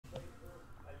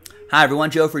Hi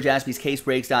everyone, Joe for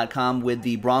JaspysCaseBreaks.com with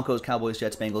the Broncos, Cowboys,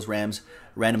 Jets, Bengals, Rams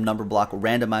random number block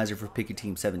randomizer for Pick Your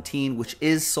Team 17, which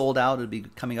is sold out. It'll be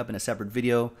coming up in a separate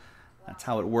video. That's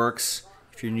how it works.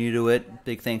 If you're new to it,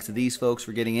 big thanks to these folks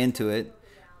for getting into it.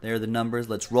 There are the numbers.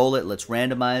 Let's roll it. Let's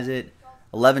randomize it.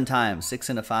 11 times, 6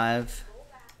 and a 5,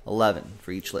 11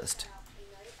 for each list.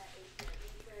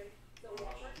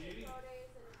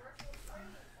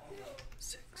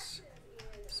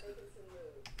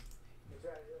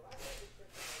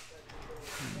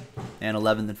 And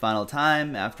 11th and final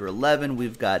time. After 11,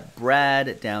 we've got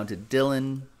Brad down to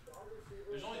Dylan.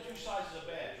 There's only two sizes of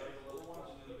bags, right? The little ones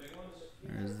and the big ones.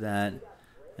 There's that.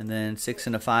 And then 6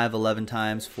 and a 5, 11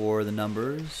 times for the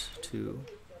numbers. 2,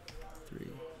 3,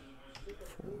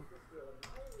 4,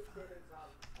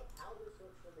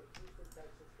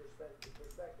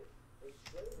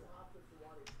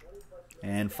 5.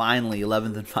 And finally,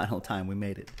 11th and final time, we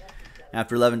made it.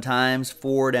 After 11 times,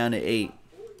 4 down to 8.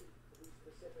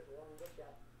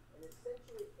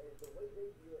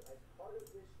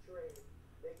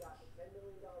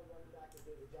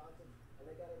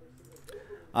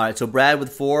 All right, so Brad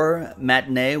with 4,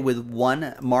 Matinee with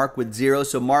 1, Mark with 0.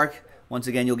 So Mark, once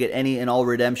again, you'll get any and all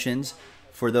redemptions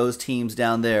for those teams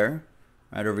down there,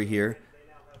 right over here.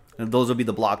 And those will be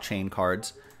the blockchain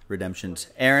cards, redemptions.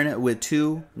 Aaron with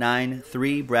 2, 9,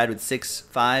 3, Brad with 6,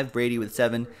 5, Brady with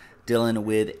 7, Dylan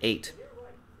with 8.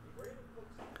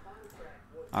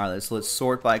 All right, let's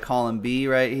sort by column B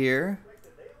right here.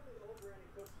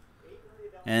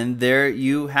 And there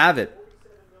you have it.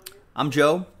 I'm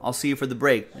Joe. I'll see you for the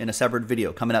break in a separate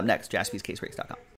video coming up next. JaspysCaseBreaks.com.